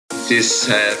This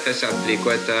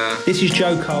Fässertriquet. This is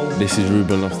Joe Cole. This is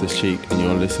Ruben Loftus-Cheek, and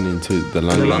you're listening to the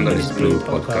London is Blue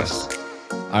podcast.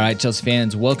 All right, Chelsea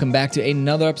fans, welcome back to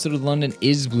another episode of the London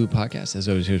is Blue podcast. As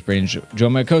always, here's Brandon, Joe,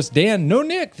 my co-host, Dan. No,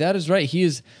 Nick. That is right. He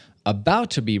is about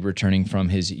to be returning from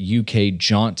his UK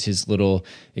jaunt, his little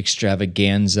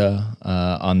extravaganza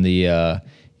on the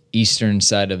eastern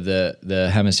side of the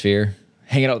hemisphere.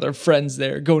 Hanging out with our friends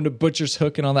there, going to Butcher's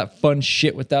Hook and all that fun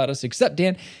shit without us. Except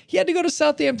Dan, he had to go to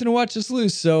Southampton to watch us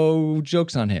lose, so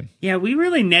joke's on him. Yeah, we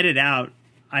really netted out,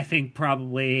 I think,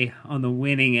 probably on the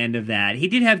winning end of that. He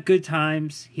did have good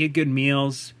times. He had good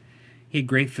meals. He had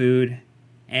great food.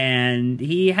 And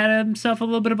he had himself a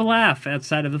little bit of a laugh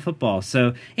outside of the football.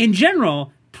 So, in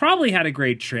general, probably had a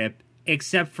great trip,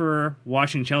 except for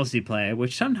watching Chelsea play,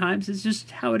 which sometimes is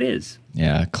just how it is.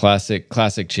 Yeah, classic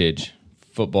Chidge.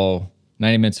 Football.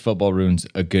 90 minutes of football ruins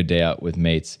a good day out with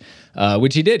mates,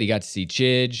 which he did. He got to see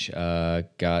Chidge,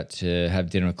 got to have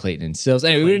dinner with Clayton and Sills.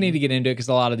 Anyway, we didn't need to get into it because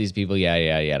a lot of these people,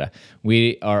 yada.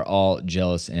 We are all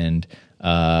jealous.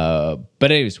 But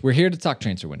anyways, we're here to talk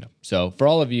transfer window. So for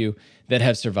all of you that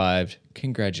have survived,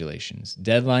 congratulations.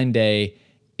 Deadline day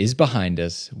is behind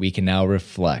us. We can now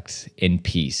reflect in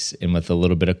peace and with a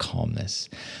little bit of calmness.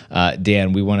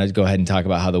 Dan, we want to go ahead and talk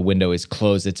about how the window is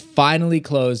closed. It's finally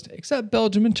closed, except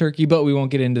Belgium and Turkey, but we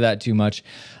won't get into that too much.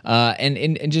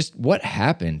 And just what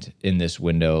happened in this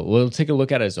window. We'll take a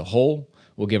look at it as a whole.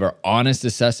 We'll give our honest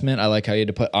assessment. I like how you had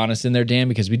to put honest in there, Dan,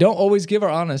 because we don't always give our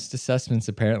honest assessments,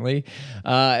 apparently.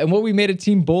 And what we made of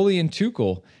Team Boehly and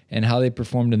Tuchel and how they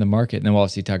performed in the market. And then we'll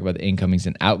obviously talk about the incomings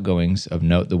and outgoings of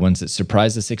note, the ones that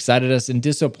surprised us, excited us, and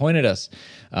disappointed us.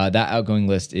 That outgoing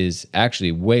list is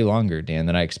actually way longer, Dan,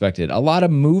 than I expected. A lot of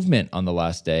movement on the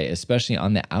last day, especially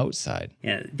on the outside.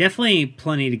 Yeah, definitely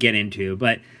plenty to get into.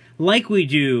 But like we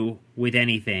do with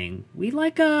anything, we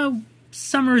like a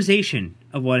summarization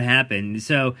of what happened.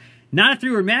 So not a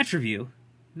three-word match review,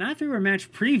 not a three-word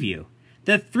match preview.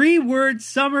 The three-word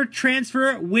summer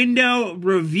transfer window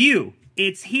review.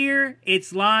 It's here.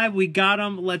 It's live. We got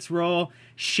them. Let's roll.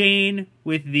 Shane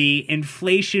with the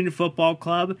Inflation Football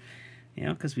Club,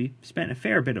 because we spent a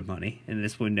fair bit of money in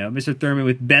this window. Mr. Thurman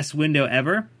with best window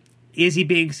ever. Is he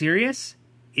being serious?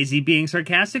 Is he being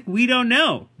sarcastic? We don't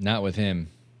know. Not with him.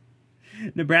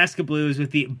 Nebraska Blues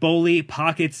with the Boehly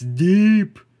pockets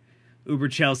deep. Uber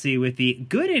Chelsea with the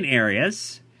good in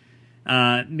areas.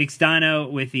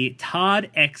 Mixdano with the Todd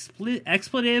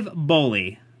expletive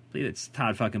Boehly. I believe it's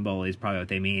Todd fucking Boehly is probably what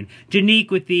they mean. Janique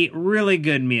with the really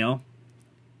good meal.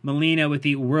 Melina with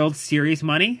the World Series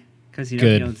money, because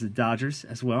he owns the Dodgers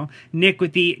as well. Nick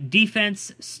with the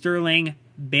defense Sterling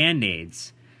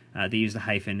Band-Aids. They use the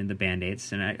hyphen in the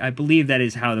Band-Aids, and I believe that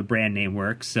is how the brand name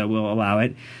works, so we'll allow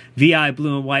it. VI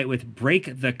Blue and White with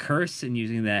Break the Curse, and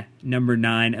using the number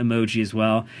 9 emoji as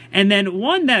well. And then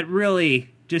one that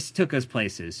really just took us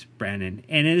places, Brandon,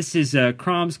 and this is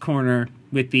Crom's Corner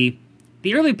with the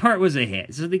early part was a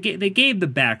hit, so they gave the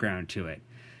background to it.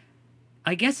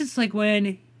 I guess it's like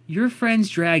when your friends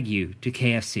drag you to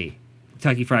KFC,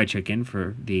 Kentucky Fried Chicken,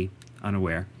 for the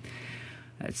unaware.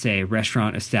 It's a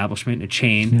restaurant establishment, a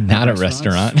chain. Not a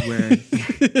restaurant. Where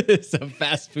it's a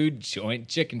fast food joint,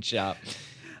 chicken shop.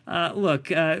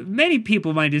 Look, many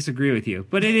people might disagree with you,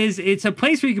 but it's a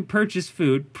place where you can purchase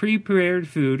food, pre-prepared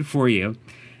food for you.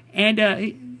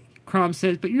 And Crom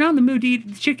says, but you're not in the mood to eat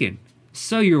the chicken.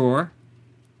 So you're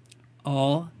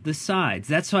all the sides.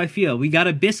 That's how I feel. We got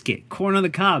a biscuit, corn on the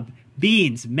cob,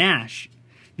 beans, mash.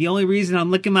 The only reason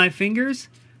I'm licking my fingers,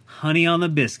 honey on the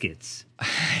biscuits.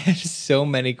 So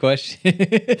many questions.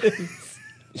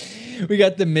 We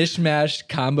got the mishmash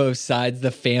combo of sides, the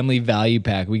family value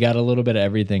pack. We got a little bit of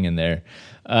everything in there.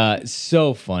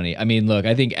 So funny. I mean, look,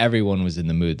 I think everyone was in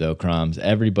the mood, though, Croms.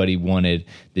 Everybody wanted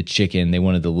the chicken. They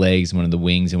wanted the legs, wanted the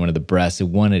wings, and wanted the breasts. They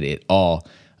wanted it all.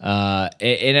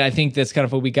 And I think that's kind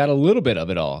of what we got, a little bit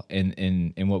of it all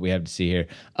in what we have to see here.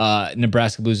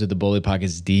 Nebraska Blues with the Boehly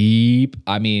pockets deep.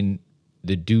 I mean,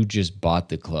 the dude just bought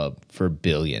the club for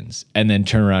billions and then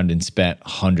turned around and spent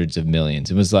hundreds of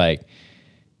millions. It was like,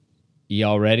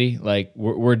 y'all ready? Like,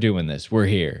 we're doing this. We're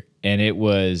here. And it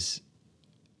was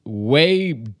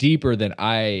way deeper than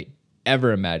I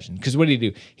ever imagined. Because what did he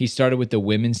do? He started with the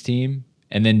women's team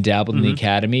and then dabbled in the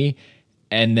academy,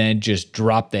 and then just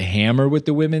dropped the hammer with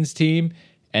the women's team,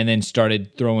 and then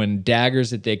started throwing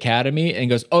daggers at the academy, and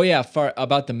goes, oh yeah,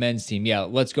 about the men's team. Yeah,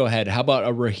 let's go ahead. How about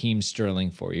a Raheem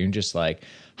Sterling for you? And just like,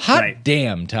 hot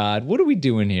damn, Todd, what are we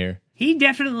doing here? He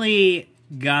definitely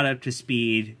got up to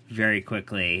speed very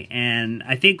quickly, and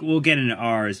I think we'll get into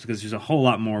ours because there's a whole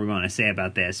lot more we want to say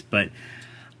about this, but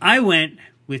I went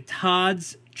with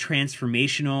Todd's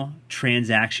transformational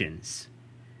transactions.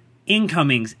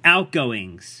 incomings,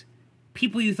 outgoings,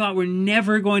 people you thought were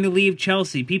never going to leave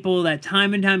Chelsea, people that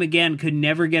time and time again could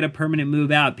never get a permanent move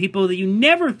out, people that you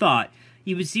never thought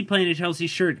you would see playing a Chelsea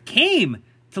shirt came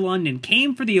to London,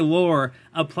 came for the allure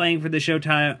of playing for the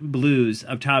Showtime Blues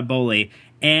of Todd Boehly,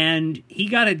 and he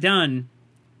got it done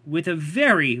with a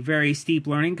very, very steep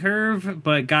learning curve,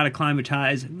 but got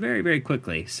acclimatized very, very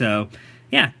quickly. So,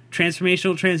 yeah,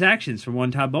 transformational transactions for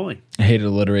one Todd Boehly. I hate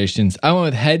alliterations. I went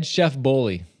with head chef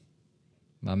Boehly.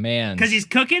 My man. Because he's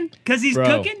cooking? Because he's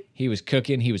cooking? He was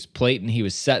cooking. He was plating. He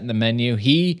was setting the menu.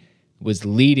 He was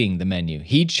leading the menu.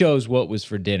 He chose what was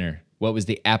for dinner, what was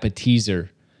the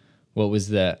appetizer, what was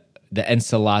the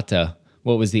ensalata,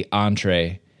 what was the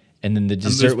entree, and then the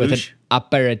dessert with an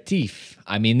aperitif.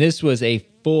 I mean, this was a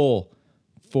full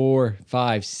 4,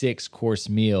 5, 6 course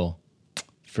meal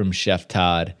from Chef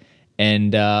Todd.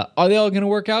 And are they all going to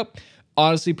work out?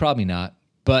 Honestly, probably not.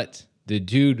 But the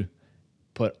dude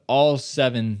put all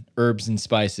 7 herbs and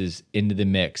spices into the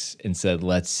mix and said,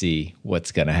 let's see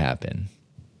what's going to happen.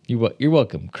 You're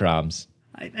welcome, Croms.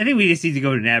 I think we just need to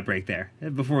go to an ad break there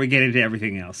before we get into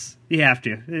everything else. You have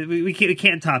to. We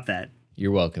can't top that.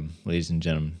 You're welcome, ladies and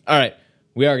gentlemen. All right,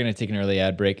 we are going to take an early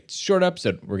ad break. It's a short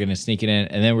episode. We're going to sneak it in,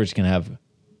 and then we're just going to have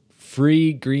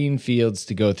free green fields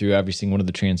to go through every single one of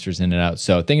the transfers in and out.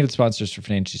 So thank you to the sponsors for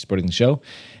financially supporting the show,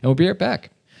 and we'll be right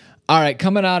back. All right,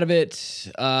 coming out of it,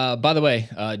 by the way,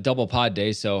 double pod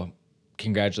day, so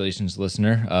congratulations,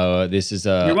 listener. This is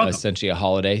essentially a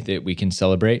holiday that we can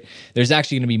celebrate. There's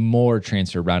actually going to be more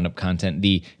transfer roundup content.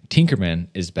 The Tinkerman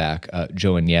is back.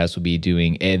 Joe and Yaz will be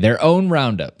doing their own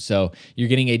roundup. So you're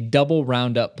getting a double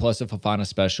roundup plus a Fofana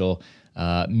special.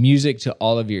 Music to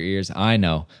all of your ears. I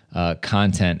know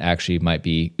content actually might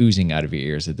be oozing out of your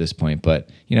ears at this point, but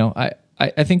you know,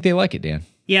 I think they like it, Dan.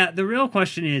 Yeah, the real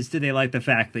question is, do they like the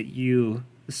fact that you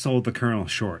sold the Colonel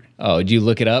short? Oh, did you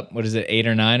look it up? What is it, 8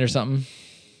 or 9 or something?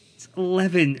 It's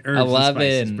 11 herbs and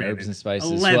spices, Brandon. Herbs and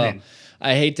spices. 11. Well,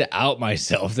 I hate to out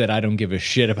myself that I don't give a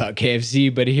shit about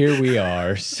KFC, but here we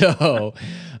are. So,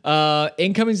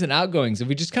 incomings and outgoings. If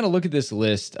we just kind of look at this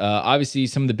list, obviously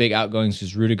some of the big outgoings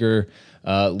was Rudiger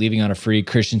leaving on a free,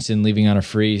 Christensen leaving on a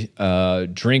free.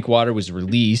 Drinkwater was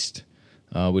released,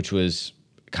 which was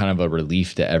kind of a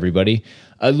relief to everybody.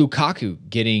 Lukaku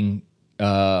getting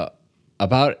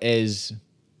about as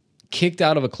kicked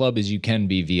out of a club as you can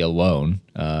be via loan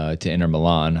to Inter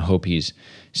Milan. Hope he's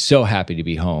so happy to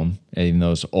be home, even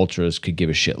those ultras could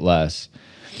give a shit less.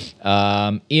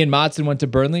 Ian Maatsen went to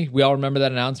Burnley. We all remember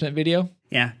that announcement video?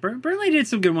 Yeah, Burnley did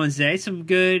some good ones today. Some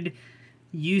good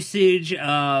usage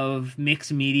of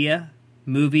mixed media,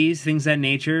 movies, things of that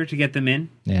nature to get them in.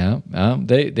 Yeah,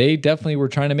 they definitely were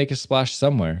trying to make a splash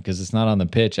somewhere because it's not on the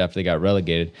pitch after they got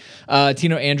relegated.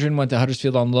 Tino Andrin went to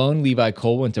Huddersfield on loan. Levi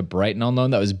Cole went to Brighton on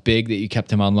loan. That was big that you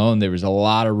kept him on loan. There was a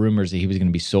lot of rumors that he was going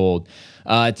to be sold.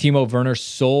 Timo Werner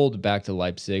sold back to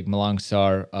Leipzig. Malang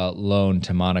Sarr loaned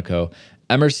to Monaco.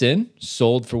 Emerson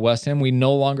sold for West Ham. We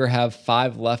no longer have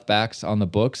 5 left backs on the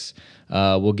books.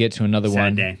 We'll get to another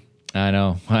one. Sad day. I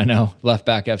know. Left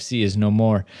back FC is no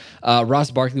more.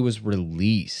 Ross Barkley was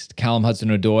released. Callum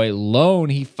Hudson-Odoi, loan.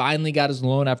 He finally got his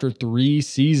loan after 3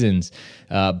 seasons.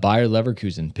 Bayer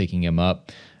Leverkusen picking him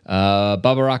up.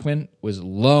 Baba Rahman was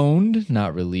loaned,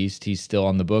 not released. He's still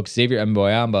on the books. Xavier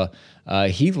Mboyamba,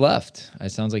 he left.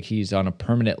 It sounds like he's on a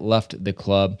permanent left the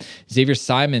club. Xavier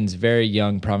Simons, very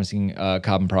young, promising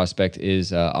Cobham prospect,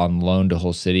 is on loan to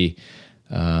Hull City.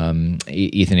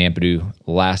 Ethan Ampadu,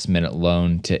 last minute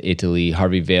loan to Italy.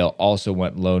 Harvey Vale also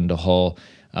went loan to Hull.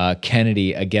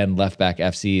 Kennedy, again, left back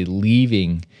FC,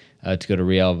 leaving to go to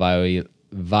Real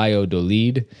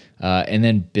Valladolid. And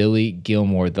then Billy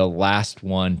Gilmore, the last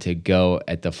one to go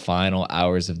at the final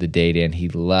hours of the day, Dan. He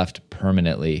left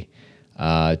permanently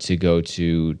to go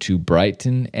to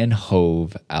Brighton and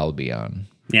Hove Albion.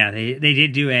 Yeah, they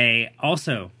did do a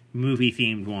also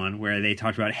movie-themed one where they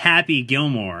talked about Happy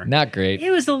Gilmore. Not great.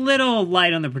 It was a little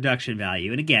light on the production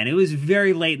value. And again, it was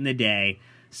very late in the day,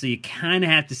 so you kind of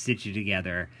have to stitch it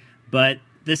together. But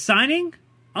the signing,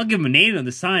 I'll give him an 8 on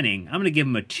the signing. I'm going to give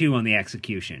him a 2 on the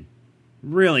execution.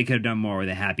 Really could have done more with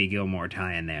a Happy Gilmore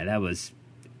tie-in there. That was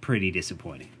pretty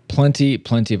disappointing. Plenty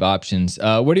of options.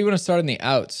 Where do you want to start on the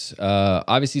outs?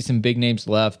 Obviously, some big names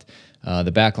left.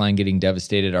 The back line getting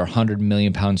devastated. Our £100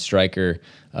 million striker,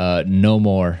 no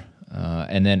more.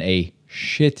 And then a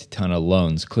shit ton of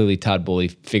loans. Clearly, Todd Boehly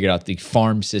figured out the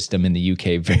farm system in the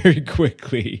UK very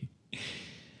quickly.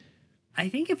 I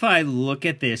think if I look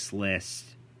at this list,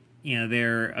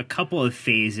 there are a couple of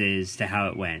phases to how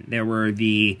it went. There were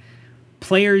the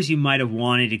players you might have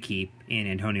wanted to keep in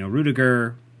Antonio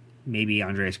Rudiger, maybe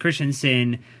Andreas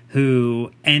Christensen,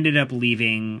 who ended up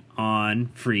leaving on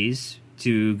freeze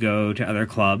to go to other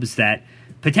clubs that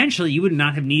potentially you would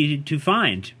not have needed to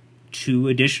find 2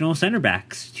 additional center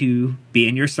backs to be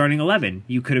in your starting 11.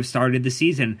 You could have started the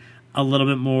season a little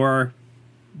bit more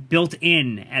built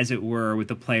in, as it were, with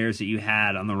the players that you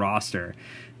had on the roster.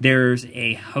 There's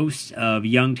a host of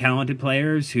young, talented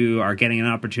players who are getting an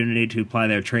opportunity to apply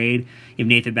their trade. You have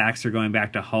Nathan Baxter going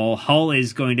back to Hull. Hull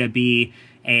is going to be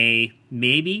a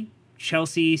maybe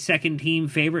Chelsea second team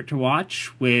favorite to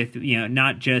watch, with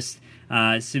not just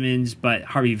Simmons but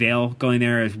Harvey Vale going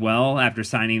there as well after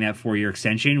signing that 4-year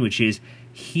extension, which is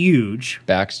huge.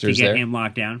 Baxter's to get there. him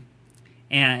locked down.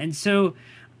 And so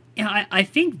I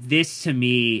think this to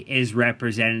me is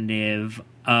representative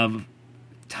of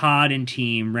Todd and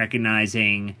team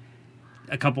recognizing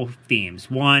a couple theme.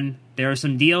 One, there are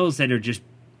some deals that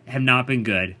have not been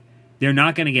good. They're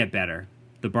not going to get better.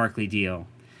 The Barkley deal,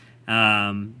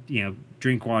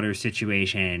 Drinkwater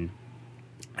situation,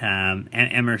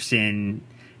 Emerson,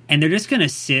 and they're just going to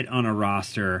sit on a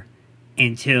roster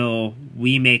until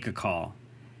we make a call.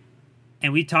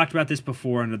 And we talked about this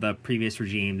before under the previous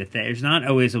regime, that there's not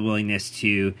always a willingness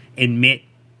to admit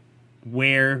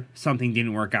where something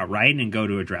didn't work out right and go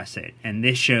to address it. And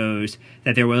this shows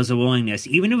that there was a willingness,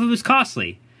 even if it was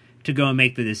costly, to go and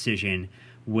make the decision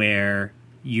where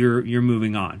you're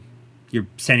moving on. You're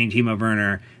sending Timo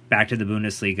Werner back to the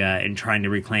Bundesliga and trying to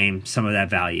reclaim some of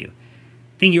that value.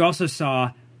 I think you also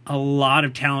saw a lot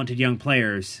of talented young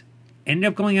players end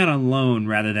up going out on loan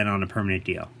rather than on a permanent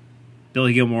deal.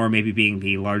 Billy Gilmore maybe being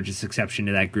the largest exception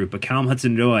to that group, but Callum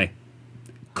Hudson-Odoi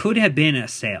could have been a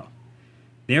sale.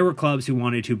 There were clubs who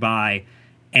wanted to buy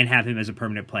and have him as a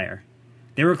permanent player.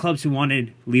 There were clubs who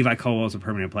wanted Levi Colwill as a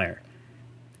permanent player.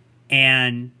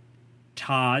 And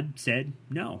Todd said,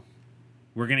 no,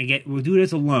 we'll do it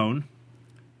as a loan,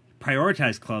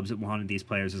 prioritize clubs that wanted these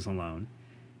players as a loan.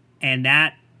 And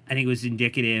that, I think, was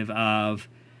indicative of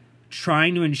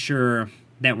trying to ensure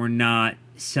that we're not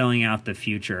selling out the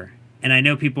future. And I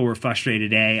know people were frustrated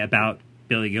today about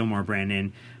Billy Gilmore,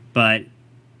 Brandon, but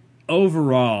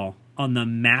overall, on the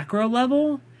macro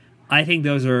level, I think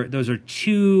those are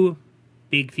 2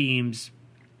 big themes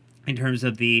in terms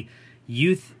of the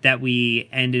youth that we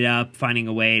ended up finding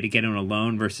a way to get on a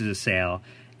loan versus a sale,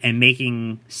 and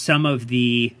making some of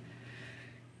the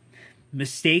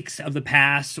mistakes of the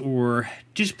past, or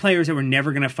just players that were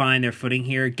never going to find their footing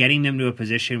here, getting them to a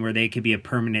position where they could be a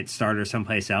permanent starter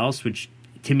someplace else, which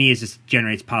to me just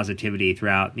generates positivity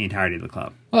throughout the entirety of the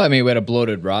club. Well, I mean, we had a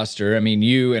bloated roster. I mean,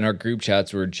 you and our group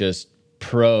chats were just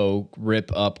pro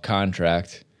rip up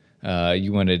contract.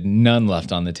 You wanted none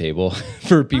left on the table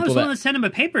for people. I was willing to send him a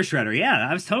paper shredder. Yeah,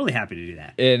 I was totally happy to do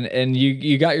that. And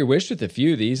you got your wish with a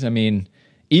few of these. I mean,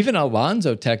 even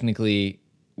Alonso technically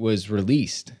was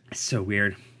released. It's so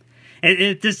weird.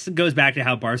 This goes back to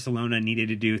how Barcelona needed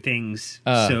to do things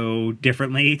so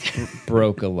differently.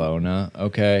 Brokelona,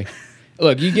 okay.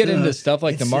 Look, you get into stuff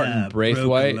like the Martin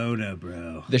Braithwaite,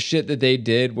 bro. The shit that they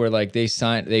did where like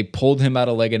they pulled him out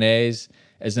of Leganés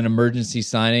as an emergency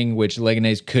signing, which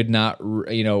Leganés could not,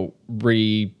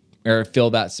 fill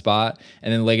that spot,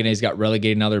 and then Leganés got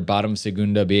relegated. Now they're bottom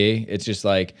Segunda B. It's just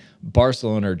like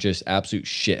Barcelona are just absolute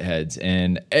shitheads.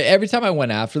 And every time I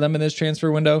went after them in this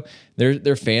transfer window,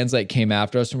 their fans like came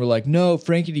after us and were like, "No,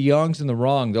 Frankie De Jong's in the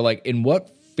wrong." They're like, "In what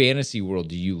fantasy world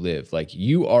do you live? Like,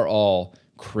 you are all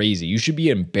crazy. You should be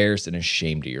embarrassed and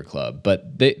ashamed of your club."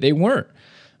 But they weren't.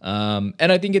 And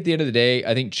I think at the end of the day,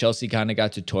 I think Chelsea kind of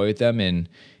got to toy with them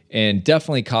and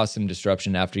definitely caused some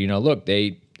disruption after, look,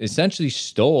 they essentially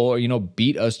stole or,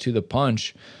 beat us to the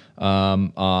punch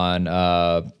on,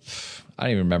 I don't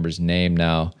even remember his name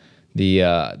now, the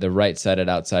right-sided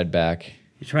outside back.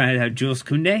 You trying to have Jules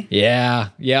Koundé? Yeah,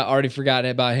 already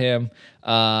forgotten about him.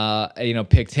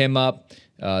 Picked him up.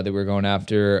 That we're going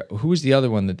after. Who was the other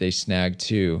one that they snagged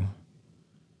too?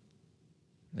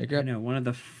 I know one of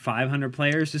the 500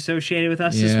 players associated with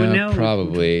us this window.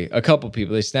 Probably a couple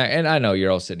people they snagged. And I know you're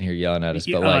all sitting here yelling at us,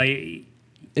 but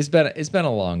it's been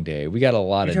a long day. We got a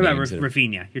lot of names. You're talking about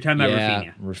Rafinha. You're talking about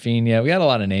Rafinha. Rafinha. We got a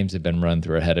lot of names that have been run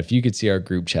through our head. If you could see our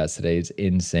group chats today, it's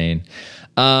insane.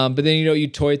 But then you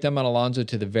toyed them on Alonso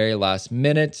to the very last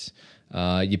minute.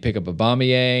 You pick up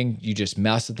Aubameyang, you just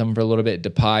mess with him for a little bit.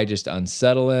 Depay just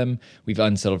unsettle him. We've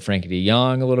unsettled Frankie De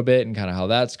Jong a little bit and kind of how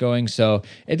that's going. So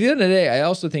at the end of the day, I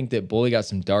also think that Bully got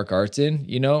some dark arts in,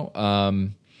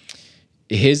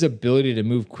 his ability to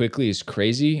move quickly is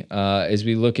crazy. As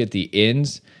we look at the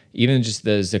ins, even just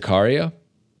the Zakaria,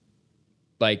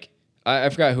 like I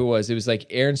forgot who it was. It was like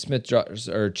Aaron Smith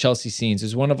or Chelsea Scenes. It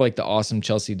was one of like the awesome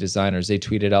Chelsea designers. They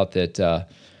tweeted out that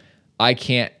I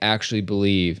can't actually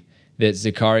believe that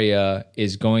Zakaria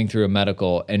is going through a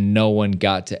medical and no one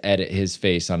got to edit his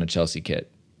face on a Chelsea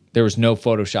kit. There was no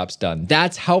Photoshops done.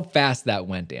 That's how fast that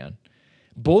went, Dan.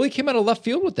 Bully came out of left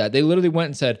field with that. They literally went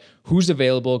and said, who's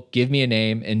available? Give me a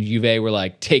name. And Juve were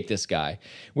like, take this guy,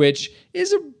 which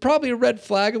is probably a red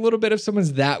flag a little bit if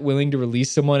someone's that willing to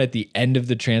release someone at the end of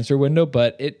the transfer window,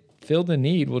 but it filled a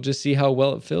need. We'll just see how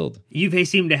well it filled. Juve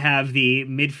seemed to have the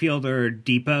midfielder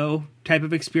depot type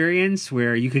of experience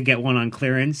where you could get one on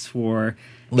clearance for...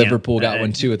 Liverpool got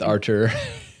one too with Archer.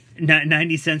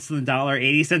 90 cents to the dollar,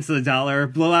 80 cents to the dollar,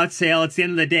 blowout sale. It's the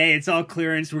end of the day. It's all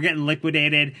clearance. We're getting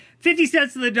liquidated. 50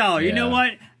 cents to the dollar. Yeah. You know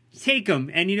what? Take them.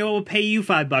 And you know, we'll pay you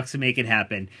 $5 to make it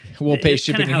happen. We'll pay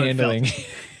shipping and handling.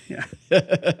 Yeah.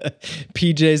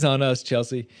 PJ's on us,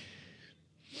 Chelsea.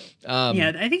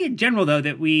 Yeah, I think in general, though,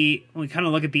 that we kind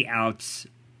of look at the outs,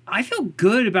 I feel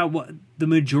good about what the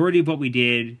majority of what we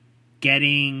did,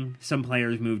 getting some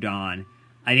players moved on.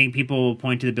 I think people will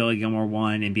point to the Billy Gilmore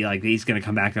one and be like, he's going to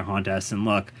come back to haunt us. And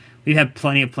look, we've had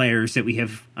plenty of players that we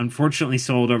have unfortunately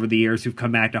sold over the years who've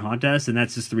come back to haunt us, and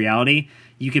that's just the reality.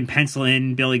 You can pencil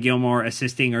in Billy Gilmore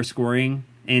assisting or scoring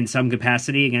in some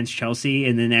capacity against Chelsea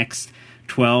in the next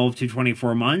 12 to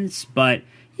 24 months, but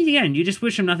again, you just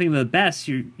wish him nothing but the best.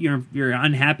 You're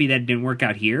unhappy that it didn't work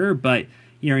out here, but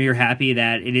you're happy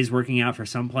that it is working out for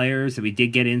some players, that we did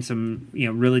get in some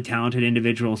really talented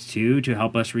individuals too to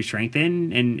help us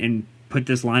re-strengthen and put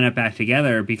this lineup back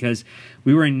together, because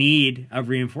we were in need of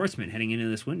reinforcement heading into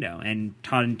this window, and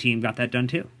Todd and team got that done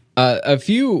too. A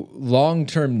few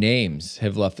long-term names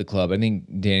have left the club. I think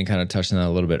Dan kind of touched on that a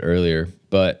little bit earlier,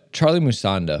 but Charlie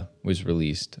Musonda was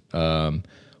released.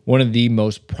 One of the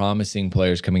most promising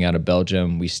players coming out of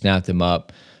Belgium. We snapped him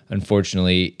up.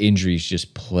 Unfortunately, injuries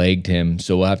just plagued him,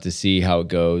 so we'll have to see how it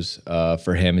goes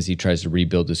for him as he tries to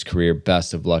rebuild his career.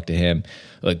 Best of luck to him.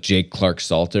 Like Jake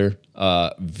Clark-Salter,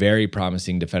 very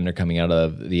promising defender coming out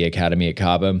of the academy at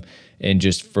Cobham, and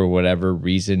just for whatever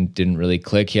reason didn't really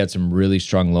click. He had some really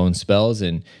strong loan spells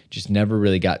and just never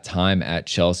really got time at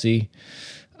Chelsea.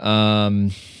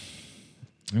 I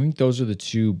think those are the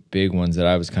two big ones that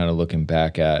I was kind of looking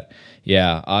back at.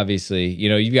 Yeah, obviously,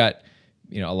 you've got...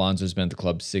 Alonso's been at the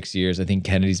club 6 years. I think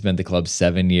Kennedy's been at the club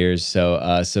 7 years. So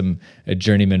a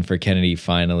journeyman for Kennedy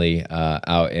finally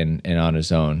out and on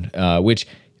his own, which,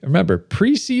 remember,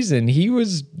 preseason, he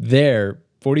was there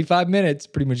 45 minutes,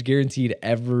 pretty much guaranteed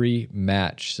every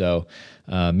match. So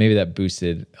maybe that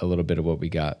boosted a little bit of what we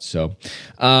got. So,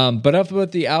 but enough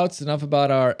about the outs, enough about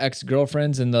our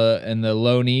ex-girlfriends and the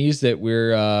loanees that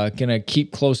we're going to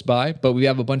keep close by. But we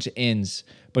have a bunch of ins,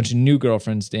 a bunch of new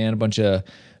girlfriends, Dan, a bunch of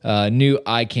new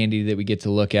eye candy that we get to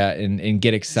look at and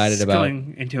get excited about.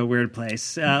 Going into a weird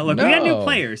place. We got new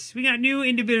players. We got new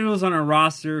individuals on our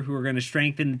roster who are going to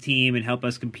strengthen the team and help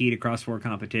us compete across 4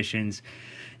 competitions.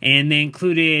 And they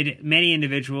included many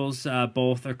individuals,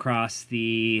 both across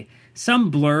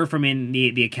some blur from in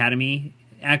the academy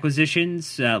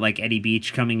acquisitions, like Eddie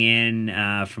Beach coming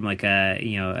in from like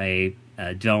a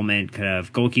development kind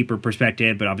of goalkeeper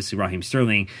perspective, but obviously Raheem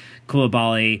Sterling,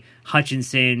 Koulibaly,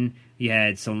 Hutchinson. You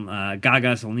had some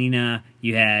Gaga Solina,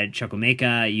 you had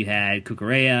Chukwuemeka, you had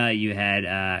Kukureya, you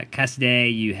had Cassidy,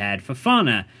 you had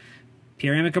Fofana,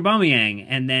 Pierre-Emerick Aubameyang,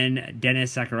 and then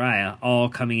Dennis Zakaria all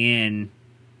coming in,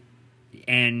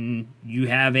 and you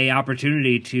have a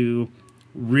opportunity to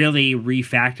really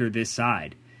refactor this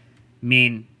side. I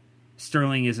mean,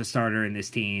 Sterling is a starter in this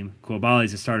team. Koulibaly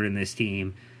is a starter in this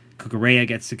team. Kukureya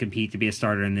gets to compete to be a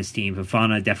starter in this team.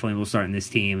 Fofana definitely will start in this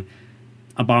team.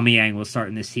 Aubameyang will start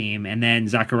in this team, and then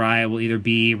Zakaria will either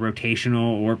be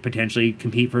rotational or potentially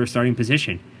compete for a starting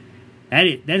position. That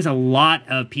is a lot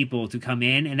of people to come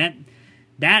in, and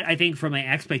that I think from an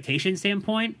expectation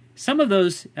standpoint, some of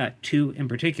those, 3 in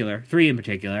particular,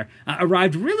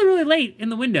 arrived really, really late in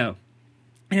the window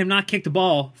and have not kicked the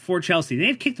ball for Chelsea.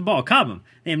 They've kicked the ball at Cobham.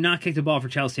 They have not kicked the ball for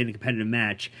Chelsea in a competitive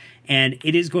match, and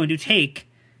it is going to take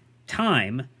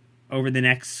time over the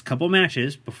next couple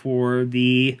matches before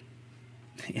the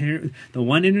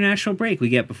one international break we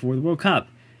get before the World Cup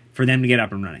for them to get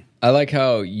up and running. I like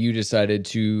how you decided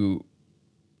to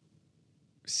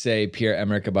say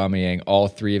Pierre-Emerick Aubameyang, all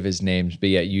 3 of his names, but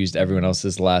yet used everyone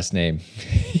else's last name.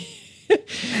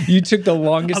 You took the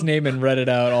longest name and read it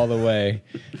out all the way,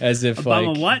 as if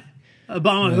Obama what?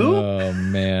 Obama who? Oh,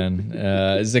 man.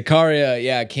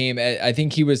 Zakaria, came. I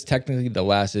think he was technically the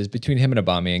last. It was between him and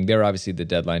Aubameyang. They were obviously the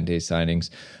deadline day signings.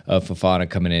 Fofana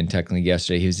coming in technically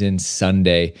yesterday. He was in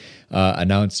Sunday,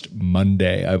 announced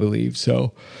Monday, I believe.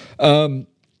 So,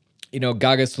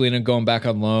 Gaga Salina going back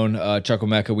on loan.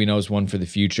 Chukwuemeka, we know, is one for the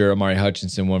future. Amari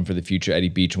Hutchinson, one for the future. Eddie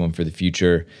Beach, one for the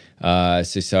future.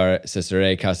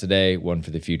 Cesare Casade, one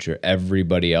for the future.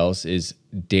 Everybody else is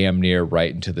damn near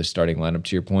right into the starting lineup,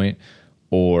 to your point,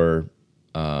 or,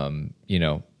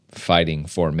 fighting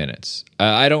 4 minutes.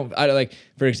 I don't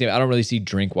for example, I don't really see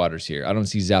Drinkwaters here. I don't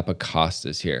see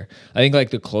Zappacosta's here. I think like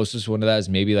the closest one to that is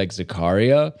maybe like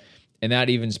Zakaria. And that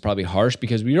even is probably harsh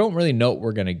because we don't really know what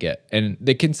we're going to get. And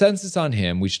the consensus on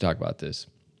him, we should talk about this.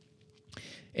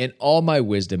 In all my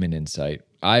wisdom and insight,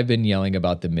 I've been yelling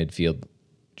about the midfield,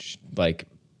 like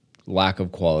lack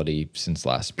of quality since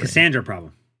last spring. Cassandra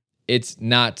problem. It's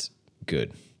not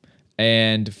good.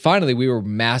 And finally, we were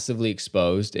massively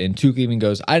exposed. And Tuchel even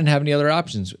goes, I didn't have any other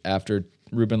options after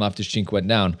Ruben Loftus-Cheek went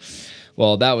down.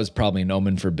 Well, that was probably an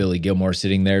omen for Billy Gilmore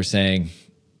sitting there saying,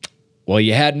 well,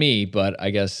 you had me, but I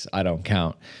guess I don't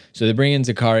count. So they bring in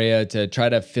Zakaria to try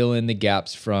to fill in the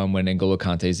gaps from when N'Golo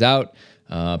Kante's out,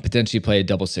 potentially play a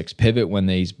double six pivot when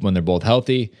they're both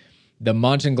healthy. The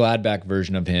Mönchengladbach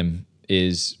version of him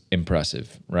is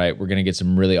impressive, right? We're going to get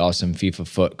some really awesome FIFA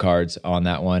foot cards on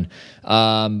that one.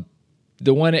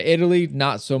 The one at Italy,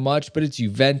 not so much, but it's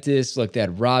Juventus. Look, they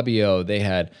had Rabiot, they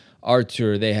had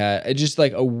Artur, they had just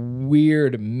like a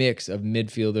weird mix of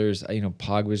midfielders.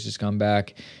 Pogba's just come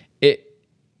back.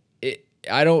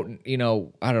 I don't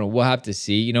know. We'll have to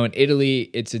see. In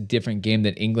Italy, it's a different game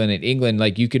than England. In England,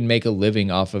 like you can make a living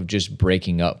off of just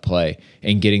breaking up play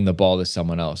and getting the ball to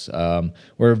someone else.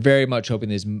 We're very much hoping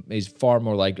this is far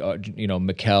more like,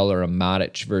 Mikel or a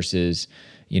Matic versus,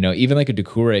 even like a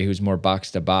Doucouré who's more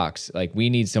box to box. Like we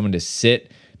need someone to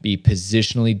sit, be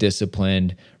positionally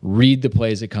disciplined, read the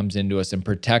plays that comes into us, and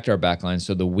protect our backline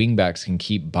so the wing backs can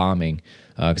keep bombing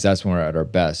because that's when we're at our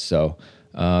best. So.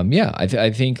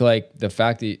 I think like the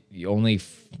fact that only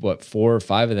 4 or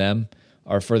 5 of them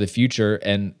are for the future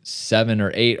and 7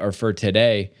 or 8 are for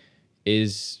today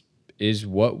is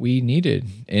what we needed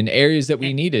in areas that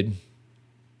we needed.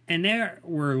 And there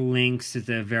were links at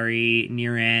the very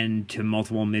near end to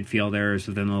multiple midfielders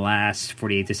within the last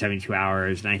 48 to 72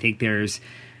 hours. And I think there's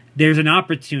an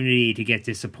opportunity to get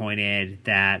disappointed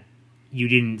that you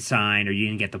didn't sign or you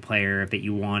didn't get the player that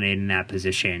you wanted in that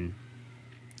position.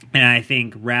 And I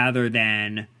think rather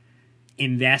than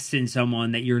invest in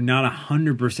someone that you're not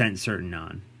 100% certain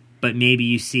on, but maybe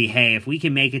you see, hey, if we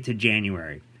can make it to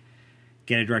January,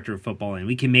 get a director of football in.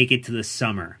 We can make it to the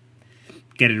summer,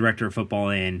 get a director of football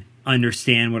in,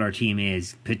 understand what our team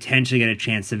is, potentially get a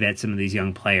chance to vet some of these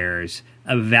young players,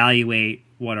 evaluate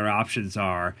what our options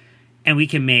are, and we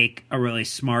can make a really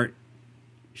smart,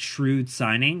 shrewd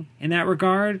signing in that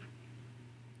regard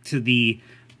to the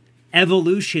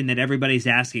evolution that everybody's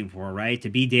asking for, right? To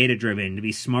be data-driven, to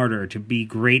be smarter, to be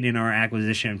great in our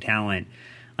acquisition of talent.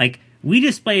 Like, we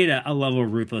displayed a level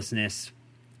of ruthlessness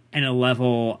and a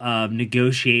level of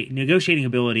negotiating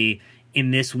ability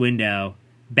in this window,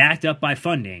 backed up by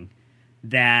funding,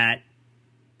 that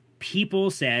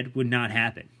people said would not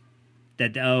happen.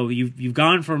 That, you've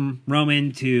gone from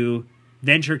Roman to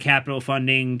venture capital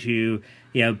funding to,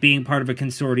 being part of a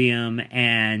consortium,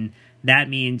 and that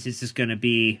means it's just going to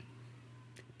be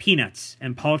peanuts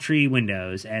and paltry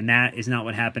windows, and that is not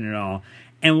what happened at all.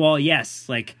 And while, yes,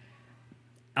 like,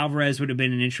 Alvarez would have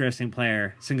been an interesting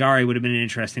player, Sangare would have been an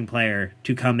interesting player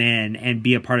to come in and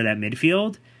be a part of that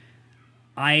midfield,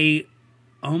 I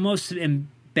almost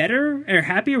am better or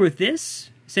happier with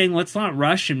this, saying let's not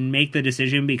rush and make the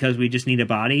decision because we just need a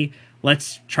body.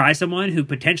 Let's try someone who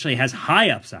potentially has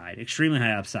high upside, extremely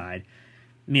high upside.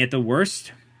 I mean, at the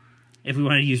worst, if we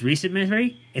want to use recent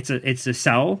memory, it's a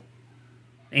sell,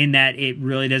 in that it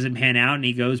really doesn't pan out and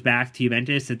he goes back to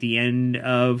Juventus at the end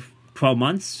of 12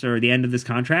 months or the end of this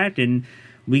contract and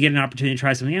we get an opportunity to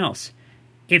try something else.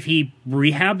 If he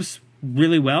rehabs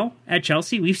really well at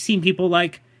Chelsea, we've seen people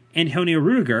like Antonio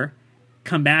Rudiger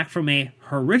come back from a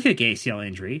horrific ACL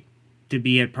injury to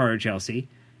be at part of Chelsea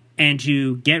and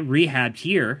to get rehabbed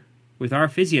here with our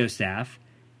physio staff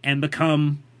and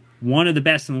become one of the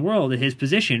best in the world at his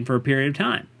position for a period of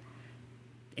time.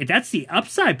 If that's the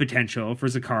upside potential for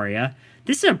Zakaria,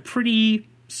 this is a pretty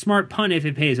smart punt if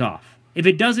it pays off. If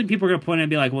it doesn't, people are going to point and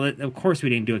be like, well, of course we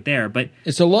didn't do it there. But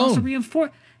it's a loan. Also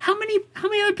how many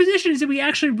other positions did we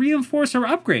actually reinforce or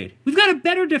upgrade? We've got a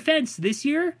better defense this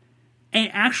year, an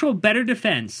actual better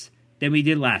defense than we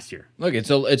did last year. Look, it's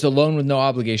a loan with no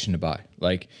obligation to buy.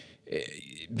 Like,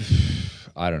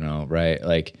 I don't know, right?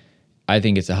 Like, I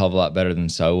think it's a hell of a lot better than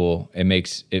Saul.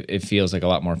 It feels like a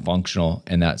lot more functional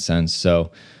in that sense.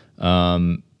 So,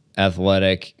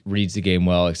 athletic, reads the game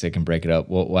well, because they can break it up.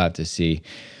 We'll have to see.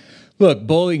 Look,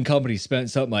 Bowling Company spent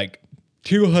something like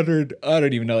I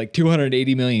don't even know, like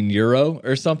 280 million euro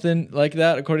or something like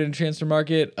that, according to Transfer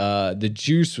Market. The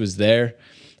juice was there.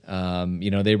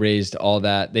 They raised all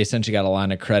that. They essentially got a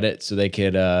line of credit so they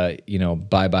could,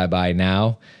 buy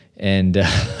now. And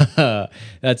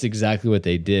that's exactly what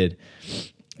they did.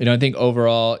 I think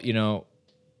overall,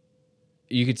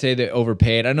 you could say they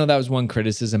overpaid. I know that was one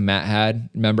criticism Matt had.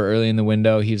 Remember early in the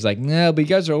window, he was like, "Nah, but you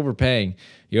guys are overpaying.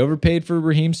 You overpaid for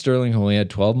Raheem Sterling, who only had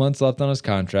 12 months left on his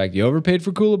contract. You overpaid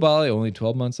for Koulibaly, only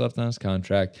 12 months left on his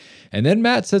contract." And then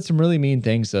Matt said some really mean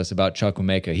things to us about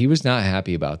Chukwuemeka. He was not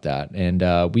happy about that, and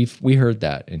we heard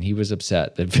that, and he was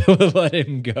upset that Villa let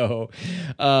him go.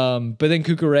 But then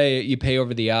Cucurella, you pay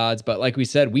over the odds. But like we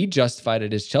said, we justified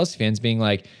it as Chelsea fans, being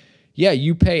like, yeah,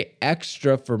 you pay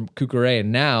extra for Cucurella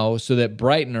now so that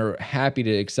Brighton are happy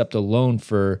to accept a loan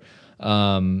for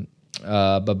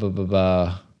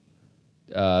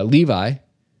Levi.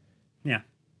 Yeah.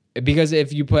 Because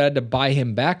if you had to buy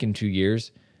him back in 2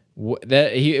 years,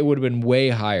 it would have been way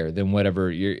higher than whatever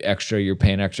you're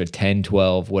paying extra 10,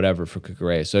 12, whatever for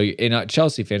Cucurella. So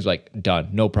Chelsea fans are like, done,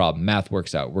 no problem. Math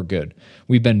works out. We're good.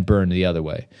 We've been burned the other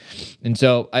way. And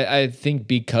so I think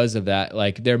because of that,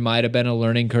 like there might have been a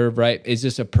learning curve, right? Is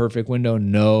this a perfect window?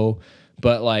 No.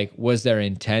 But like, was there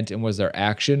intent and was there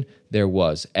action? There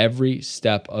was every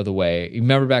step of the way. You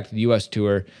remember back to the U.S.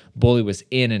 tour, Bully was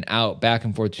in and out, back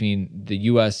and forth between the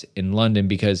U.S. and London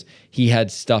because he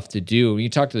had stuff to do. When you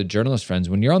talk to the journalist friends,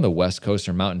 when you're on the West Coast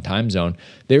or Mountain Time Zone,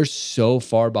 they're so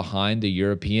far behind the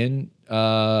European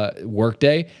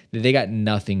workday that they got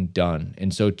nothing done.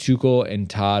 And so Tuchel and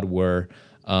Todd were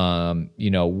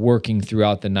working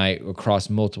throughout the night across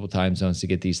multiple time zones to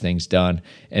get these things done.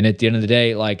 And at the end of the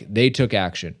day, like they took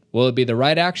action. Will it be the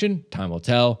right action? Time will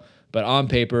tell. But on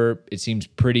paper, it seems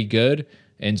pretty good.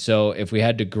 And so if we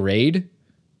had to grade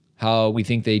how we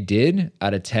think they did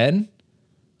out of 10,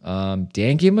 Dan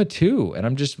gave him a 2. And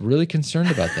I'm just really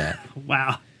concerned about that.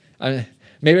 Wow.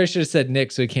 Maybe I should have said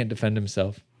Nick so he can't defend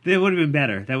himself. That would have been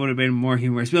better. That would have been more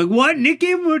humorous. Be like, what? Nick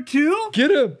gave him a 2?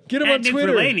 Get him on Nick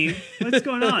Twitter. Verlaney. What's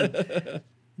going on?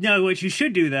 No, what you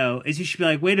should do, though, is you should be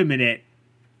like, wait a minute.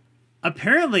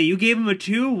 Apparently, you gave him a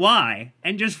 2. Why?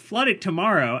 And just flood it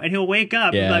tomorrow, and he'll wake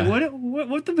up and be like,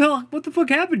 what the hell? What the fuck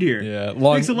happened here? Yeah,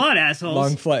 thanks a lot, assholes.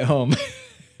 Long flight home.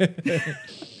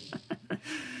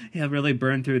 He'll really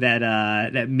burn through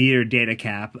that meter data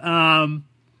cap.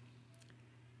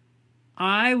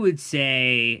 I would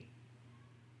say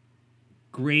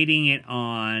grading it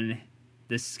on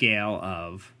the scale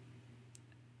of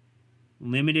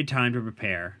limited time to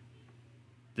prepare,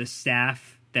 the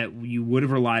staff that you would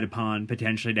have relied upon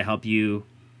potentially to help you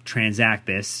transact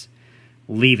this,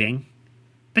 leaving,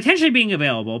 potentially being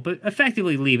available, but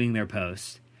effectively leaving their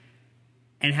post,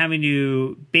 and having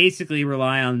to basically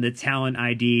rely on the talent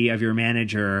ID of your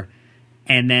manager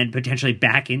and then potentially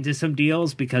back into some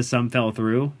deals because some fell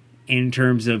through in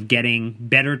terms of getting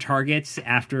better targets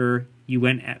after you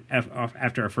went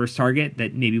after a first target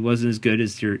that maybe wasn't as good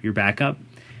as your backup.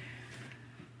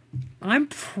 I'm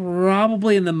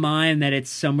probably in the mind that it's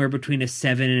somewhere between a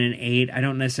 7 and an 8. I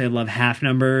don't necessarily love half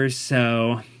numbers,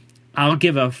 so I'll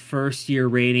give a first-year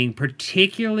rating,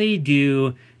 particularly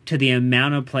due to the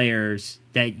amount of players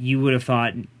that you would have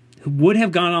thought would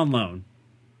have gone on loan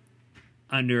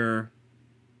under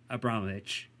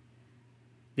Abramovich.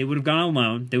 They would have gone on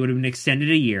loan. They would have been extended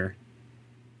a year.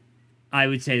 I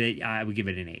would say that I would give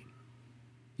it an 8.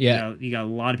 Yeah. You got a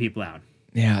lot of people out.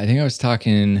 Yeah, I think I was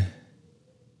talking...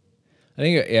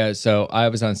 so I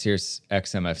was on Sirius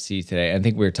XMFC today. I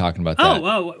think we were talking about that.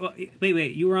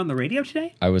 Wait, you were on the radio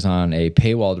today? I was on a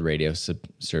paywalled radio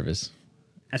service.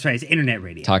 That's right, it's internet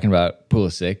radio. Talking about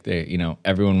Pulisic.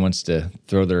 Everyone wants to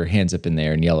throw their hands up in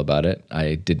there and yell about it.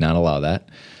 I did not allow that.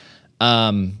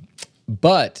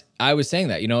 But I was saying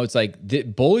that, it's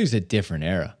like, Bully's a different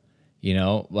era.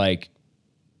 Like,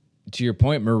 to your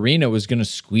point, Marina was going to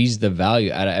squeeze the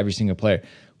value out of every single player.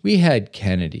 We had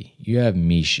Kennedy, you have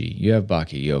Mishi, you have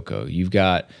Bakayoko, you've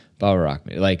got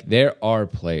Babarakme. Like, there are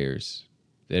players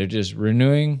that are just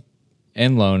renewing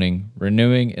and loaning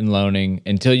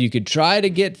until you could try to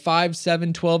get 5,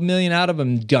 7, 12 million out of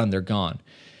them. Done, they're gone.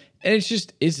 And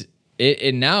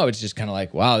now it's just kind of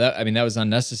like, wow, that was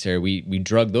unnecessary. We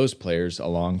drug those players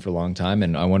along for a long time,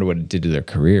 and I wonder what it did to their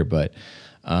career. But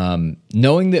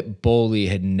knowing that Bowley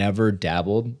had never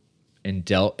dabbled and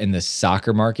dealt in the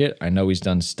soccer market. I know he's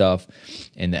done stuff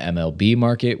in the MLB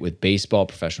market with baseball,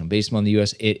 professional baseball in the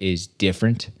U.S. It is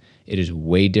different. It is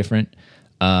way different.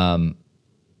 I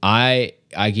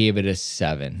gave it a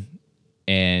 7.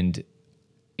 And,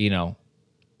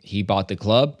 he bought the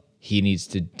club. He needs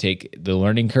to take the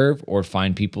learning curve or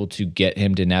find people to get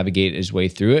him to navigate his way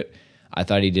through it. I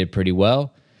thought he did pretty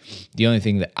well. The only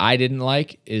thing that I didn't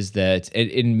like is that,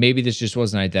 and maybe this just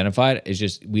wasn't identified, is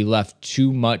just we left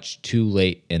too much too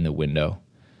late in the window.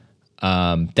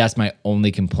 That's my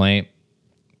only complaint.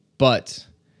 But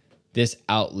this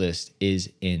out list is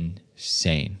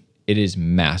insane. It is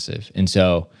massive. And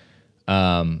so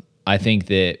I think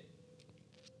that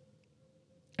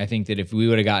if we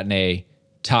would have gotten a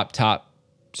top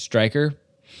striker,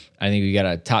 I think we got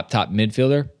a top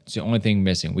midfielder. It's the only thing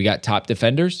missing. We got top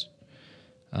defenders.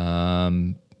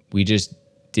 We just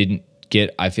didn't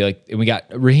get, I feel like, and we got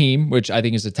Raheem, which I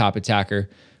think is a top attacker,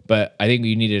 but I think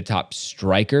we needed a top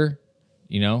striker,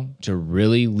 to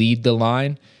really lead the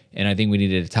line. And I think we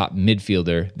needed a top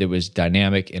midfielder that was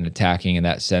dynamic and attacking in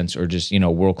that sense, or just,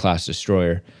 world-class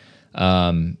destroyer.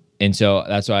 And so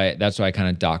that's why I kind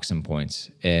of dock some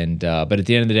points. And, but at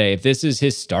the end of the day, if this is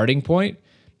his starting point,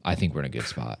 I think we're in a good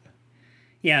spot.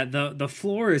 Yeah, the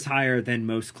floor is higher than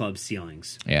most clubs'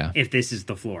 ceilings. Yeah. If this is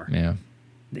the floor. Yeah.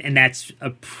 And that's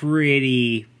a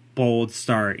pretty bold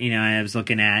start. I was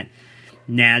looking at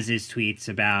Naz's tweets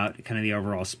about kind of the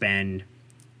overall spend,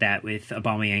 that with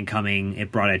Aubameyang coming,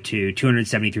 it brought it to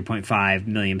 £273.5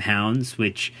 million,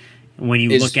 which when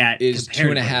you look at... Is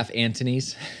 2.5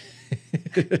 Antony's.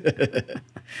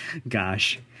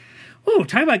 Gosh. Oh,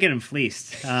 talk about getting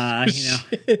fleeced. At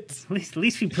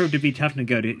least we proved to be tough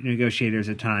negotiators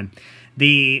at time.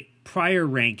 The prior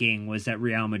ranking was that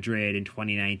Real Madrid in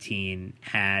 2019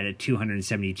 had a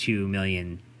 £272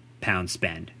 million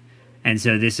spend. And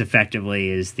so this effectively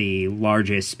is the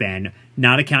largest spend,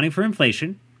 not accounting for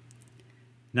inflation,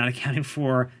 not accounting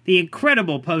for the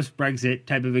incredible post-Brexit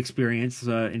type of experience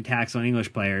in tax on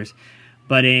English players.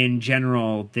 But in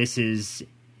general, this is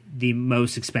the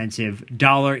most expensive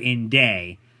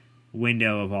dollar-in-day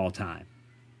window of all time.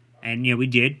 And, we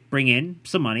did bring in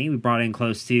some money. We brought in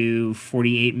close to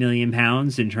 £48 million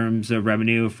in terms of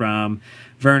revenue from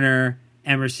Werner,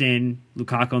 Emerson,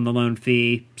 Lukaku on the loan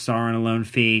fee, Sarr on a loan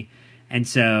fee. And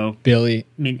so... Billy.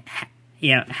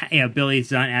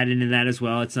 Billy's not added into that as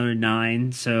well. It's another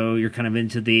 9, so you're kind of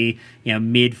into the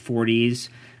mid 40s,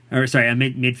 or sorry,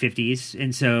 mid 50s,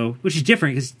 and so which is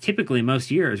different because typically most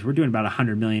years we're doing about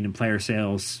 100 million in player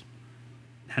sales,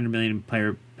 100 million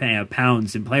in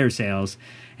pounds in player sales,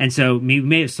 and so we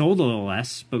may have sold a little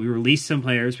less, but we released some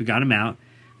players, we got them out,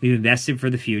 we've invested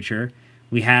for the future.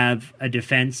 We have a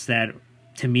defense that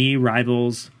to me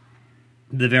rivals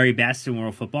the very best in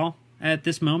world football at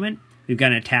this moment. We've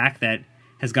got an attack that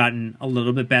has gotten a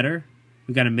little bit better.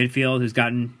 We've got a midfield who's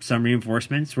gotten some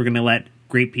reinforcements. We're going to let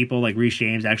great people like Reece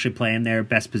James actually play in their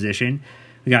best position.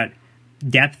 We got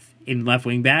depth in left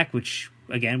wing back, which,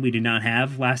 again, we did not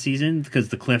have last season because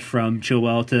the cliff from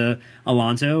Chilwell to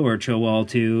Alonso, or Chilwell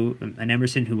to an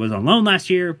Emerson who was on loan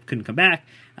last year, couldn't come back.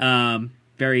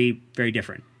 Very, very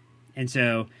different. And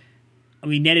so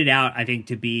we netted out, I think,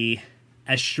 to be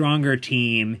a stronger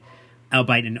team,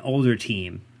 albeit an older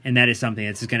team. And that is something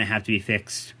that's going to have to be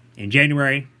fixed in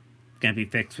January. It's going to be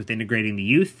fixed with integrating the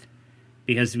youth,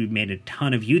 because we've made a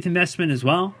ton of youth investment as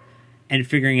well, and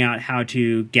figuring out how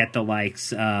to get the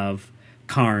likes of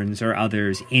Carnes or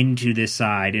others into this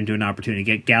side, into an opportunity,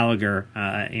 get Gallagher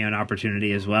an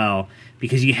opportunity as well,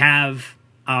 because you have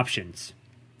options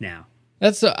now.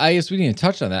 I guess we didn't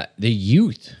touch on that. The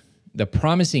youth. The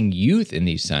promising youth in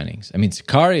these signings. I mean,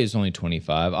 Sakari is only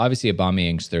 25. Obviously,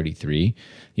 Aubameyang's 33.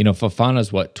 Fofana's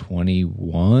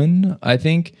 21, I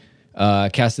think.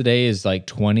 Casadei is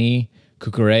 20.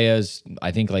 Cucurella's,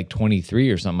 I think, 23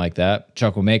 or something like that.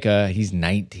 Chukwuemeka, he's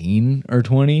 19 or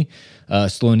 20.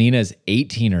 Slonina's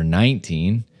 18 or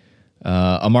 19.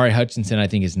 Amari Hutchinson, I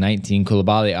think, is 19.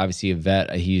 Koulibaly, obviously a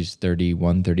vet. He's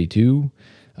 31, 32.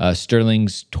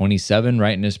 Sterling's 27,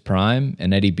 right in his prime,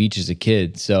 and Eddie Beach is a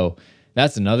kid. So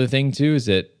that's another thing too, is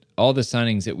that all the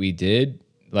signings that we did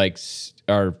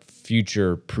are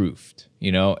future proofed,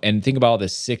 and think about all the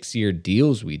 6-year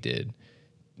deals we did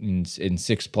in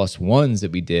 6+1s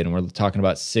that we did, and we're talking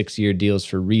about 6-year deals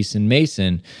for Reece and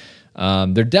Mason.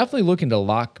 They're definitely looking to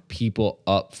lock people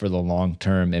up for the long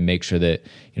term and make sure that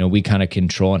we kind of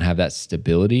control and have that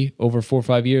stability over 4 or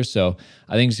 5 years. So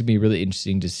I think it's gonna be really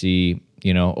interesting to see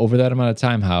over that amount of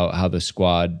time how the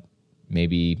squad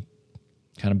maybe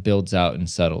kind of builds out and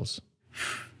settles.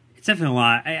 It's definitely a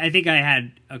lot. I think I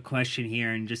had a question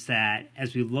here, and just that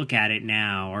as we look at it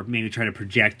now, or maybe try to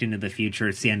project into the future,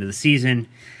 it's the end of the season.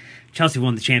 Chelsea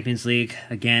won the Champions League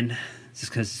again,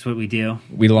 just because it's what we do.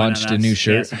 We launched a new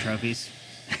shirt. Some trophies.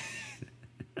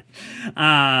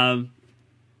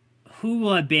 Who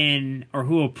will have been, or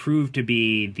who will prove to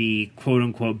be, the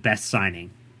quote-unquote best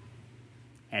signing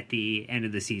at the end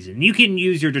of the season. You can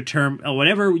use your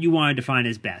whatever you want to define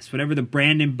as best, whatever the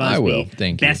Brandon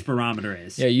Busby best barometer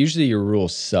is. Yeah, usually your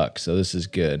rules suck, so this is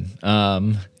good.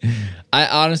 I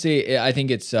honestly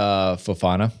think it's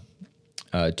Fofana,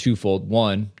 twofold.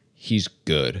 One, he's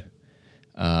good,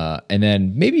 and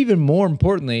then maybe even more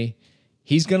importantly,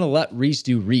 he's going to let Reece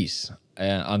do Reece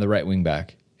on the right wing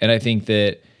back. And I think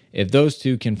that if those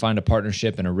two can find a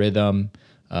partnership and a rhythm,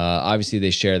 obviously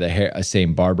they share the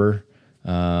same barber.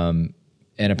 And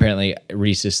apparently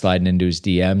Reece is sliding into his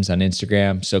DMs on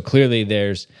Instagram. So clearly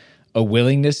there's a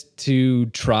willingness to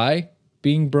try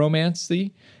being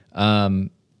bromancy.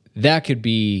 That could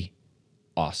be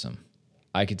awesome.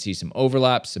 I could see some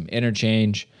overlap, some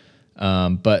interchange,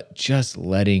 but just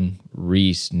letting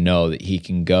Reece know that he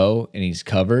can go and he's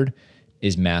covered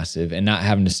is massive, and not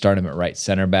having to start him at right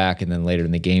center back and then later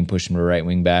in the game push him to right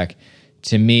wing back.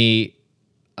 To me,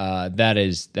 that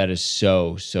is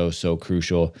so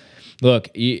crucial. Look,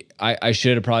 I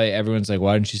should have probably, everyone's like,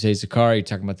 why didn't you say Sakari? You're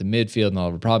talking about the midfield and all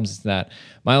of the problems and that.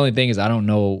 My only thing is I don't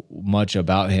know much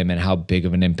about him and how big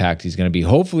of an impact he's going to be.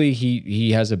 Hopefully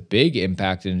he has a big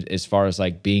impact as far as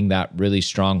like being that really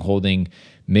strong holding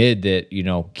mid that, you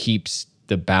know, keeps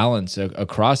the balance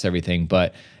across everything.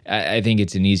 But I think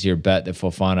it's an easier bet that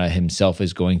Fofana himself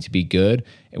is going to be good,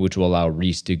 which will allow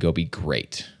Reece to go be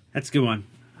great. That's a good one.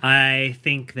 I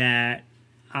think that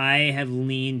I have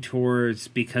leaned towards,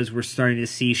 because we're starting to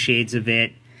see shades of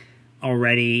it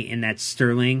already, in that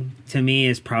Sterling, to me,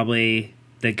 is probably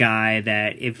the guy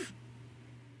that if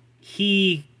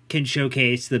he can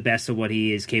showcase the best of what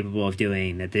he is capable of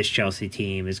doing, that this Chelsea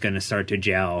team is going to start to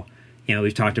gel. You know,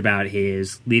 we've talked about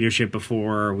his leadership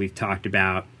before. We've talked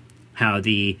about how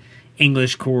the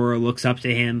English core looks up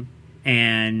to him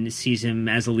and sees him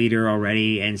as a leader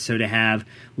already. And so to have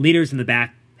leaders in the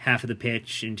back half of the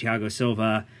pitch in Thiago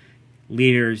Silva,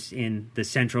 leaders in the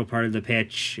central part of the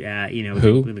pitch, with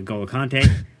N'Golo Kante,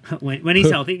 when he's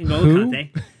healthy,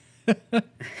 N'Golo Kante.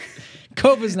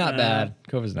 Kova's not bad.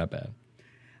 Kova's not bad.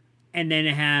 And then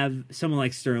have someone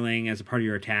like Sterling as a part of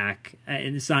your attack.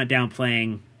 And it's not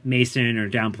downplaying Mason or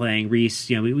downplaying Reece.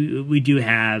 You know, we do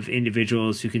have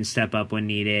individuals who can step up when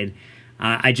needed.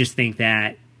 I just think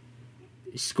that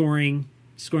scoring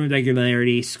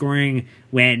regularity, scoring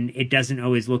when it doesn't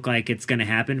always look like it's going to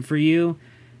happen for you,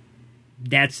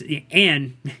 that's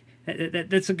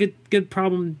a good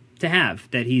problem to have,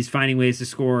 that he's finding ways to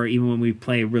score even when we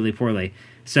play really poorly.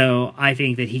 So I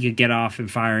think that he could get off and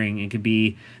firing and could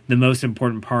be the most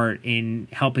important part in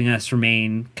helping us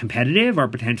remain competitive or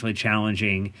potentially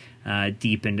challenging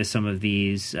deep into some of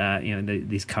these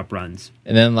these cup runs.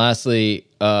 And then lastly,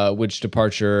 which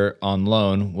departure on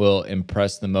loan will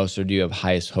impress the most, or do you have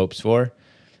highest hopes for?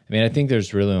 I mean, I think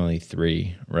there's really only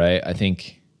three, right? I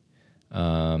think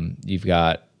you've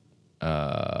got,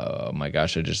 oh my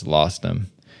gosh, I just lost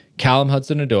them. Callum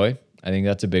Hudson-Odoi. I think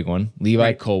that's a big one. Levi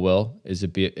right. Colwill is a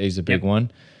big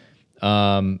one.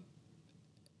 Harvey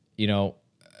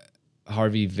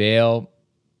Vale,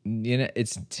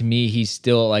 it's, to me, he's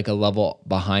still like a level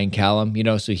behind Callum,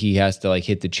 so he has to like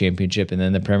hit the championship and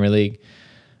then the Premier League.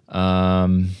 I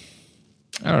don't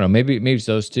know, maybe it's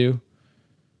those two.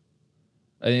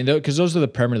 I mean, because those are the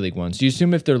Premier League ones. You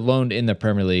assume if they're loaned in the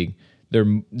Premier League,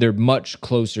 they're much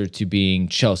closer to being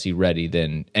Chelsea ready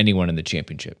than anyone in the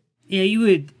championship. Yeah, you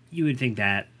would think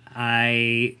that.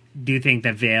 I do think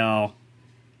that Vale,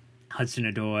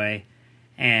 Hudson-Odoi,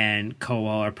 and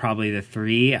Colwill are probably the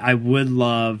three. I would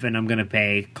love, and I'm going to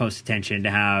pay close attention to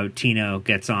how Tino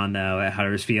gets on, though, at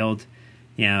Huddersfield.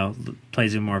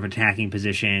 Plays in more of an attacking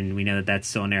position. We know that that's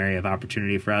still an area of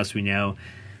opportunity for us. We know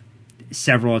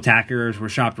several attackers were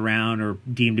shopped around or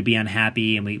deemed to be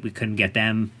unhappy, and we couldn't get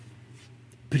them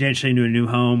potentially into a new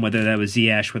home, whether that was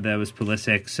Ziyech, whether that was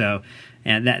Pulisic. So,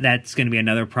 and that's going to be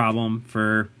another problem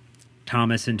for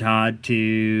Thomas and Todd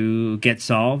to get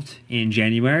solved in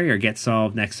January, or get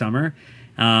solved next summer,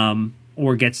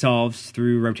 or get solved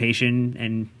through rotation.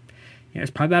 And it's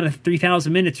probably about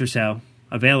 3,000 minutes or so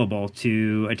available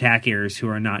to attackers who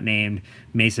are not named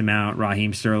Mason Mount,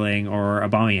 Raheem Sterling, or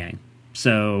Aubameyang.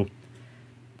 So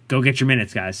go get your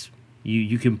minutes, guys.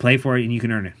 You can play for it and you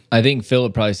can earn it. I think Phil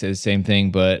would probably say the same thing,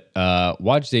 but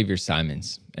watch Xavier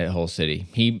Simons at Hull City.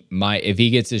 He might, if he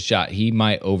gets his shot, he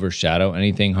might overshadow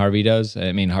anything Harvey does.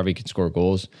 I mean, Harvey can score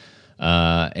goals.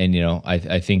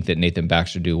 I think that Nathan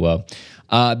Baxter do well.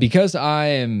 Because I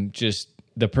am just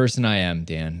the person I am,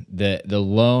 Dan, the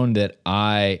loan that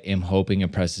I am hoping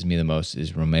impresses me the most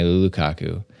is Romelu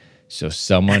Lukaku. So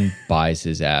someone buys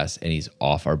his ass and he's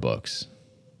off our books.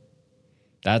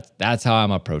 That's how I'm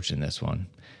approaching this one.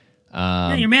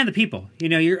 Yeah, you're man of the people.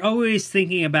 You're always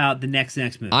thinking about the next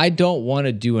move. I don't want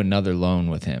to do another loan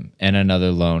with him and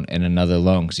another loan and another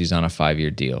loan because he's on a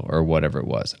 5-year deal or whatever it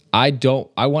was. I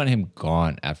want him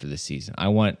gone after the season. I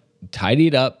want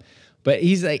tidied up, but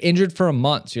he's like injured for a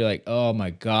month. So you're like, oh my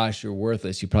gosh, you're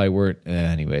worthless. You probably weren't.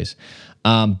 Anyways.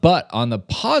 But on the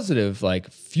positive, like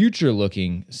future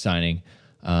looking signing,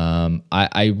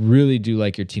 I really do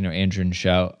like your Tino Andrin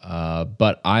shout,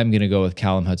 but I'm going to go with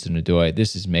Callum Hudson-Odoi.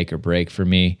 This is make or break for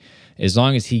me. As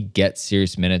long as he gets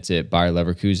serious minutes at Bayer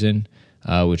Leverkusen,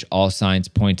 which all signs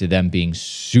point to them being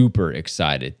super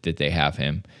excited that they have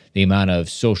him. The amount of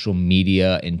social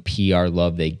media and PR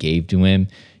love they gave to him,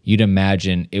 you'd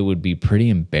imagine it would be pretty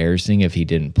embarrassing if he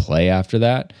didn't play after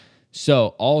that. So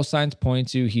all signs point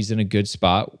to he's in a good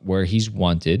spot where he's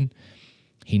wanted.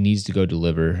 He needs to go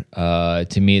deliver.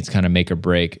 To me, it's kind of make or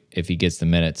break if he gets the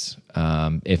minutes.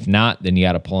 If not, then you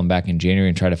got to pull him back in January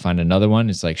and try to find another one.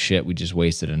 It's like, shit, we just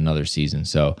wasted another season.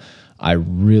 So I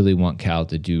really want Cal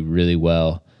to do really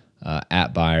well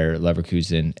at Bayer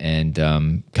Leverkusen and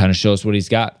kind of show us what he's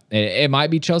got. It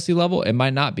might be Chelsea level. It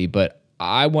might not be. But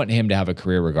I want him to have a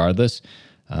career regardless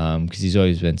because he's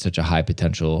always been such a high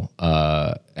potential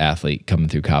athlete coming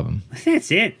through Cobham. I think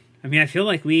that's it. I mean, I feel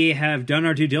like we have done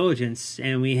our due diligence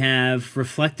and we have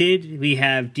reflected, we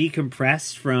have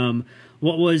decompressed from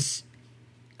what was,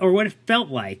 or what it felt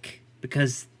like,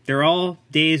 because they're all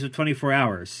days with 24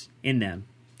 hours in them.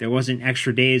 There wasn't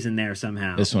extra days in there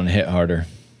somehow. This one hit harder.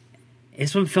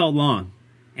 This one felt long.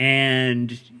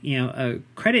 And,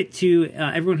 credit to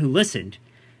everyone who listened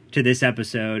to this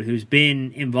episode, who's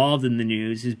been involved in the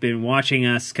news, who's been watching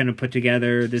us kind of put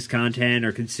together this content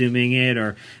or consuming it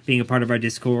or being a part of our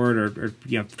Discord or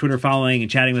Twitter following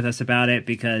and chatting with us about it,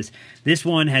 because this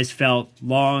one has felt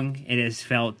long. It has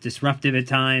felt disruptive at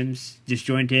times,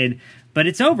 disjointed, but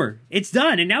it's over. It's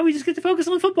done. And now we just get to focus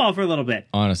on football for a little bit.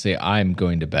 Honestly, I'm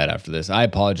going to bed after this. I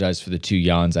apologize for the 2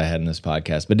 yawns I had in this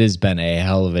podcast, but it has been a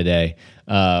hell of a day.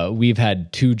 We've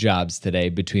had 2 jobs today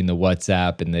between the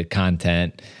WhatsApp and the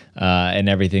content and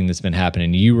everything that's been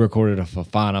happening. You recorded a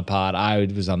Fofana pod. I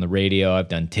was on the radio. I've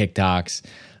done TikToks.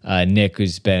 Nick,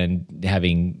 who's been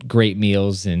having great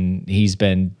meals, and he's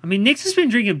been... I mean, Nick's just been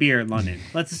drinking beer in London.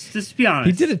 Let's just be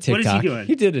honest. He did a TikTok. What is he doing?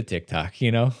 He did a TikTok,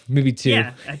 maybe 2.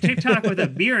 Yeah, a TikTok with a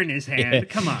beer in his hand. Yeah,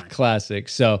 come on. Classic.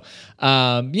 So,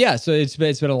 so it's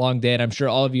been a long day, and I'm sure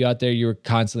all of you out there, you're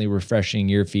constantly refreshing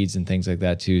your feeds and things like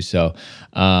that too. So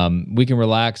we can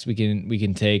relax. We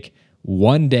can take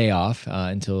one day off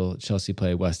until Chelsea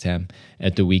play West Ham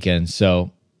at the weekend.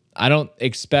 So I don't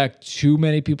expect too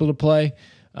many people to play.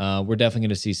 We're definitely going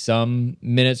to see some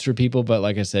minutes for people, but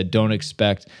like I said, don't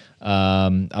expect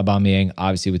Aubameyang,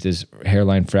 obviously with his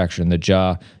hairline fracture in the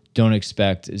jaw. Don't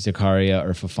expect Zakaria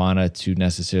or Fofana to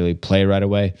necessarily play right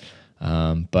away,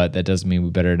 but that doesn't mean we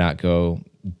better not go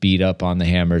beat up on the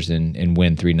Hammers and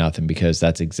win 3-0, because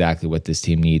that's exactly what this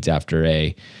team needs after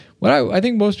what I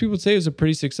think most people would say is a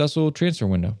pretty successful transfer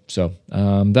window. So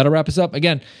that'll wrap us up.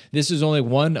 Again, this is only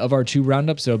one of our 2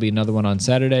 roundups. There'll be another one on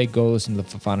Saturday. Go listen to the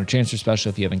Fofana transfer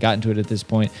special if you haven't gotten to it at this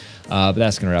point. But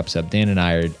that's going to wrap us up. Dan and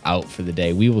I are out for the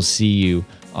day. We will see you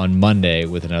on Monday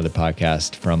with another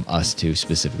podcast from us 2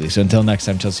 specifically. So until next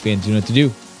time, Chelsea fans, you know what to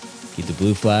do. Keep the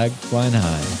blue flag flying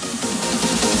high.